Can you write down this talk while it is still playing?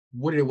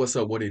What's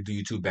up? What it do,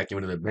 YouTube? Back in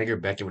with another banger,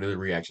 back in with another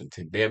reaction.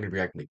 Today I'm gonna be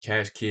reacting to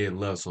Cash Kid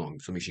Love Song.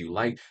 So make sure you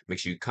like, make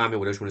sure you comment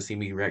whatever you want to see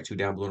me react to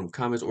down below in the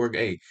comments, or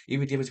hey,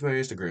 even DM it to me on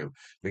Instagram.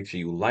 Make sure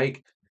you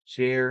like,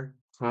 share,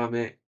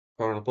 comment,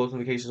 turn on the post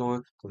notifications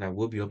on, because I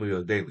will be uploading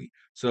those daily.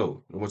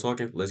 So, no more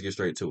talking, let's get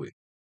straight to it.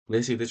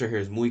 Let's see if this right here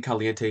is Muy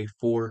Caliente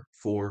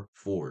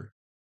 444.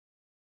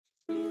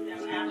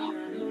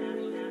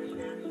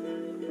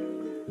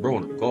 Bro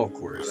on a golf I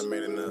course. done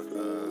made enough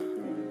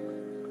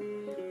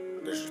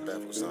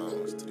disrespectful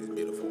songs to these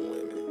beautiful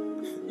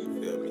women.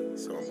 You feel me?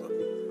 So I'm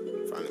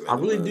gonna finally I make a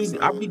really love do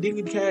I be song.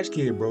 digging Cash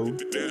Kid, bro.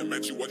 Damn,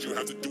 at you, what you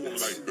have to do them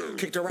like that.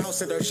 Kicked her out,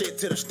 sent her shit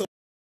to the store.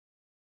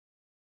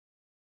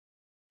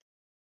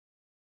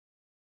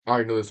 I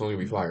already know this song gonna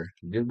be fire.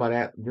 Just by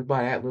that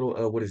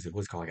little what is it?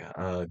 What's it called?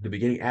 The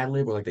beginning ad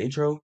lib or like the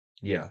intro?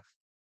 Yeah.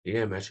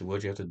 Yeah, man, actually,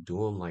 why'd you have to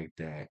do them like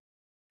that?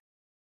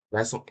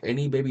 That's on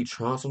any baby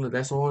Tron song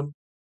that's on,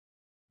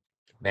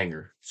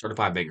 banger.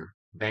 Certified banger.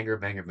 Banger,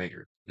 banger,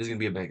 banger. This is gonna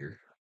be a banger.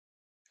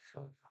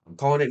 I'm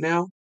calling it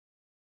now.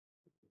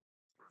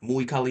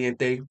 Muy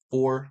Caliente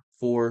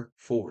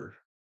 444.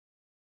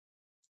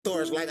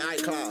 Stores like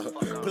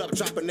iCloud. Pull up,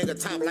 drop a nigga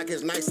top like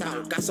it's nice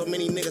out. Got so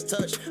many niggas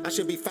touch, I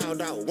should be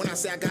found out. When I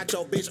say I got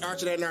your bitch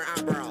archer than her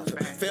eyebrows.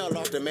 Fell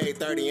off the May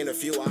 30 in a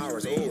few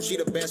hours. Ooh, she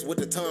the best with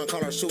the tongue,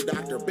 call her shoe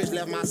doctor. Bitch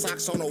left my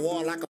socks on the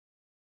wall like a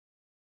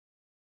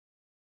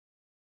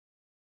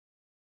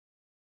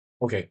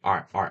Okay,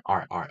 all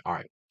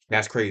right.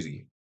 That's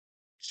crazy.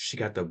 She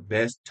got the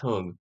best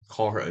tongue.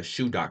 Call her a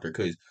shoe doctor,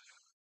 cause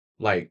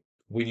like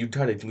when you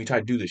try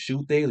to do the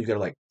shoe thing, you gotta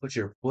like put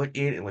your foot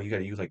in and like you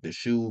gotta use like the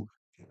shoe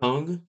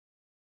tongue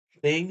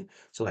thing.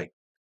 So like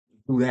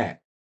do that.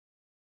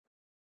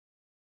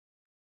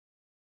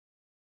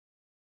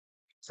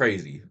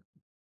 Crazy.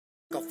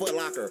 foot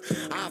locker.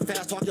 I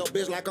fast talk your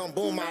bitch like I'm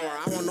boom hour.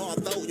 I want all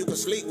throat, you can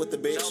sleep with the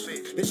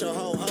bitch. This your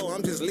hoe,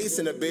 I'm just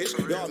leasing the bitch.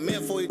 Y'all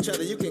meant for each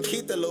other, you can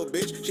keep the little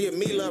bitch. She a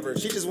me lover,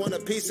 she just want a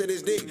piece of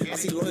this dick. I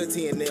see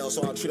loyalty in nails,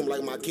 so I treat them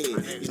like my kid.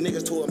 These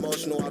niggas too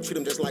emotional, I treat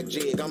them just like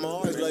jig. I'ma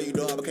always love you,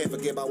 dog, but can't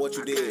forget about what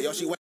you did. Yo,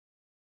 she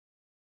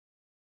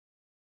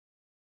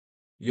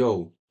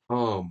Yo,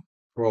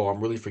 bro, I'm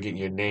really forgetting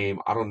your name.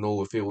 I don't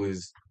know if it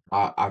was.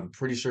 I'm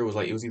pretty sure it was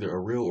like it was either a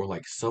real or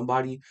like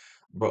somebody,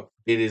 but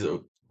it is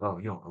a. Oh,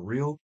 yo, a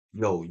real.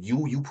 Yo,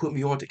 you put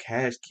me on to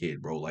Cash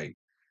Kid, bro. Like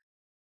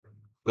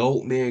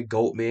Goat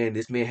man.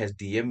 This man has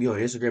DM me on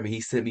Instagram and he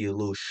sent me a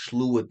little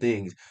slew of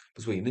things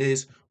between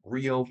this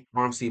Rio,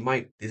 RMC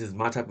Mike. This is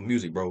my type of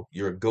music, bro.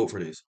 You're a goat for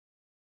this.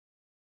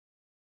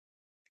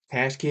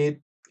 Cash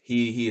Kid,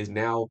 he is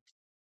now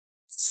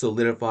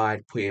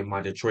solidified, put in my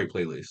Detroit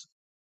playlist.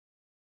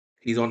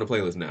 He's on the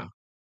playlist now.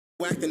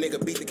 whack the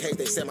nigga, beat the cake,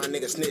 they said my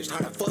nigga snitched. How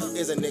the fuck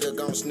is a nigga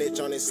gon'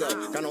 snitch on himself?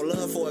 Got no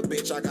love for a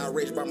bitch, I got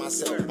rich by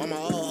myself. All my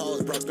old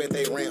hoes broke, spent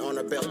they rent on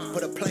the belt.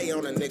 Put a play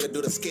on a nigga,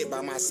 do the skit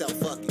by myself,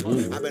 fuck it.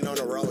 Ooh. I been on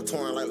the road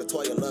touring like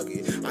Latoya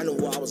Lucky. I knew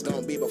who I was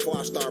gonna be before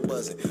I start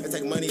buzzing. It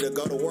take money to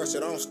go to work, so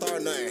don't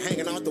start nothing.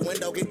 Hanging out the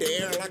window, get the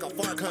air like a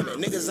fart coming.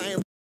 Niggas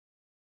ain't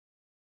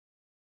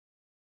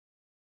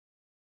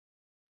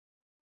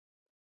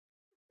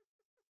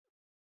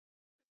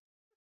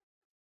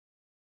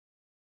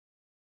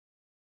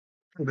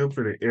Them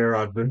for the air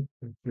out the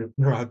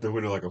air out the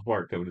window like a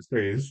fart coming to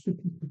space.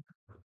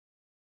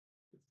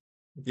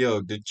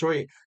 Yo,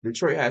 Detroit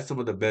has some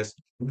of the best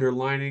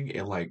underlining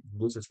and like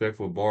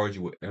disrespectful bars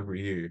you would ever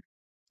hear.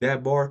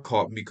 That bar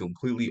caught me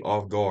completely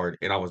off guard,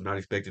 and I was not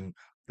expecting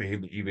for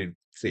him to even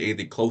say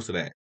anything close to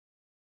that.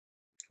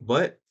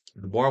 But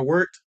the bar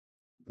worked,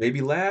 made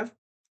me laugh.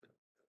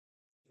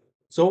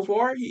 So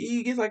far,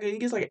 he gets like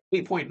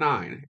 8.9,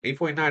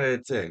 8.9 out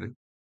of 10.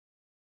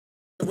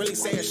 really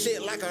saying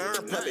shit like an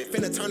arm puppet.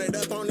 Finna turn it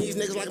up on these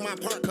niggas like my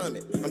part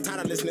coming. I'm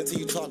tired of listening to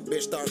you talk,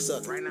 bitch, start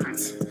sucking. Right now.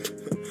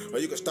 Or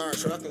you can start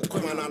trucking.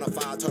 Quit my 9 to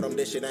 5, told them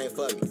this shit ain't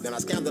for me. Then I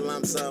scammed the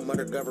lump sum of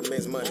the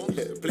government's money.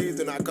 Please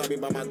do not call me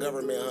by my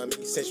government,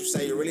 homie. Since you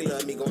say you really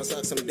love me, go and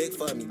suck some dick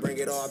for me. Bring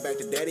it all back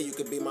to daddy, you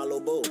could be my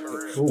little boo.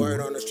 Ooh, Word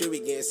on the street, we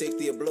getting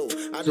 60 of blue.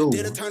 I just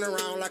did a ooh.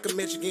 turnaround like a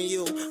Michigan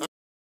U.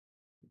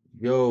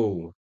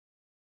 Yo,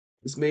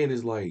 this man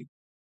is like,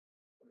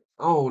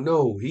 I don't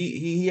know.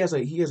 He has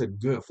a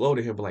good flow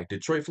to him, but like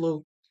Detroit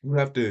flow, you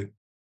have to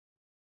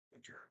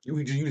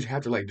you just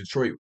have to like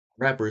Detroit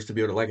rappers to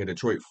be able to like a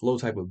Detroit flow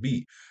type of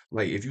beat.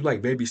 Like if you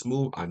like Baby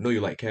Smooth, I know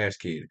you like Cash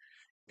Kid.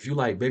 If you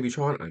like Baby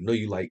Tron, I know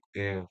you like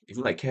yeah. If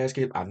you like Cash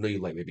Kid, I know you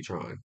like Baby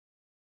Tron.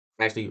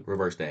 Actually,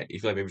 reverse that.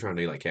 If you like Baby Tron, I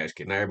know you like Cash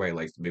Kid. Not everybody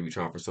likes Baby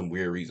Tron for some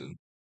weird reason.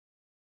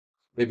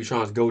 Baby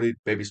Tron's goaded.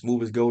 Baby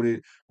Smooth is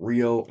goaded.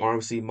 Rio,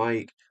 RMC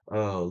Mike,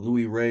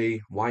 Louis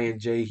Ray,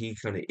 YNJ, he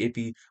kind of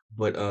iffy,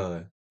 but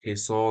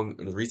his song,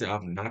 the recent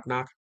album Knock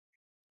Knock,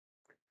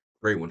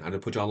 great one. I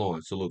did put y'all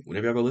on. So look,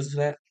 whenever y'all go listen to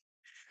that,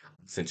 I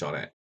sent y'all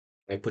that.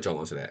 I put y'all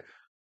on to that.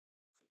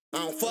 I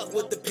don't fuck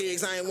with the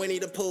pigs, I ain't Winnie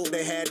the Pooh.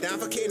 They had down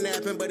for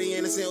kidnapping, but he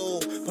innocent, ooh.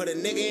 Put a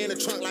nigga in the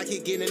trunk like he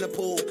getting in the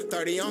pool.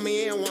 30 on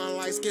me and one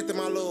like skip to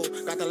my loo.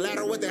 Got the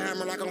ladder with the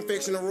hammer like I'm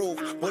fixing the roof.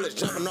 Bullets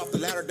jumping off the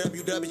ladder,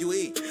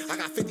 WWE. I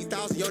got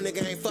 50,000, your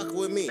nigga ain't fucking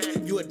with me.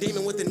 You a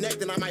demon with the neck,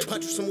 then I might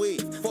punch you some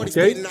weed. 40 Okay.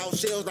 spitting out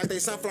shells like they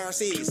sunflower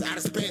seeds. I done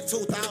spent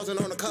 2,000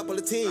 on a couple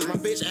of teams. My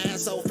bitch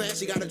ass so fat,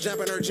 she gotta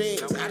jump in her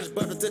jeans. I just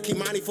buffed to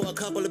Kimani for a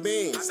couple of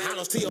beans.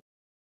 Hollows to your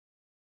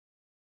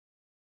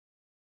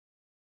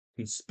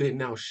He's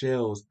spitting out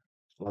shells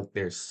like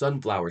they're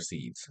sunflower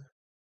seeds.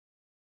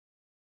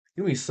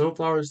 You mean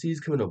sunflower seeds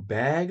come in a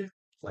bag?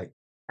 Like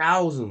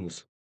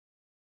thousands,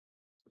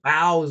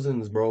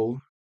 thousands, bro.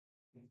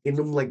 And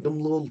them like them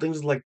little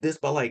things like this,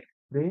 but like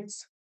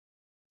this.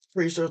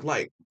 Pretty sure it's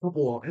like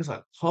it's like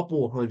a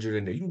couple hundred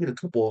in there. You can get a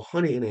couple of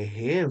hundred in a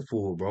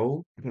handful,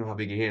 bro. Depending on how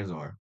big your hands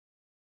are.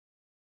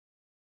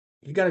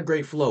 You got a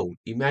great flow.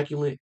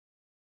 Immaculate,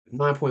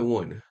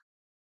 9.1.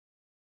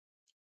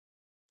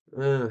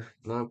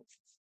 Not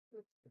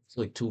it's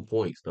like 2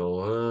 points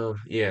though.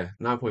 Yeah,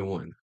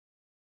 9.1.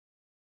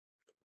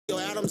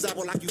 Adam's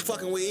apple like you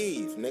fucking with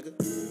Eve, nigga.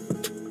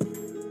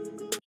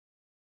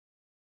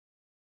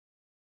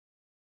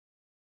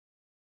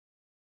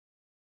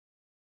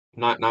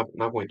 Not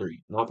 9.3.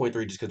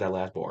 9.3 just because that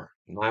last bar.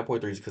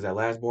 9.3 just because that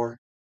last bar.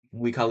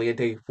 Muy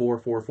caliente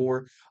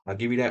 444. I'll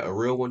give you that a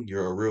real one.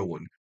 You're a real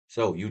one.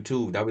 So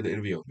YouTube, that'll be the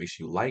interview. Make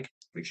sure you like,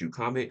 make sure you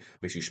comment,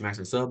 make sure you smash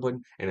the sub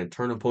button, and then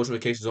turn the post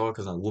notifications on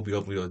because I will be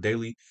uploading videos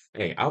daily.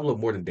 Hey, I upload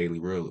more than daily,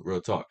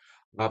 real talk.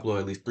 I upload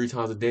at least 3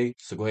 times a day.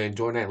 So go ahead and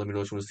join that. Let me know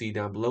what you want to see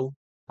down below.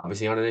 I'll be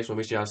seeing you on the next one.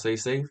 Make sure y'all stay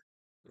safe.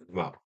 I'm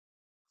out.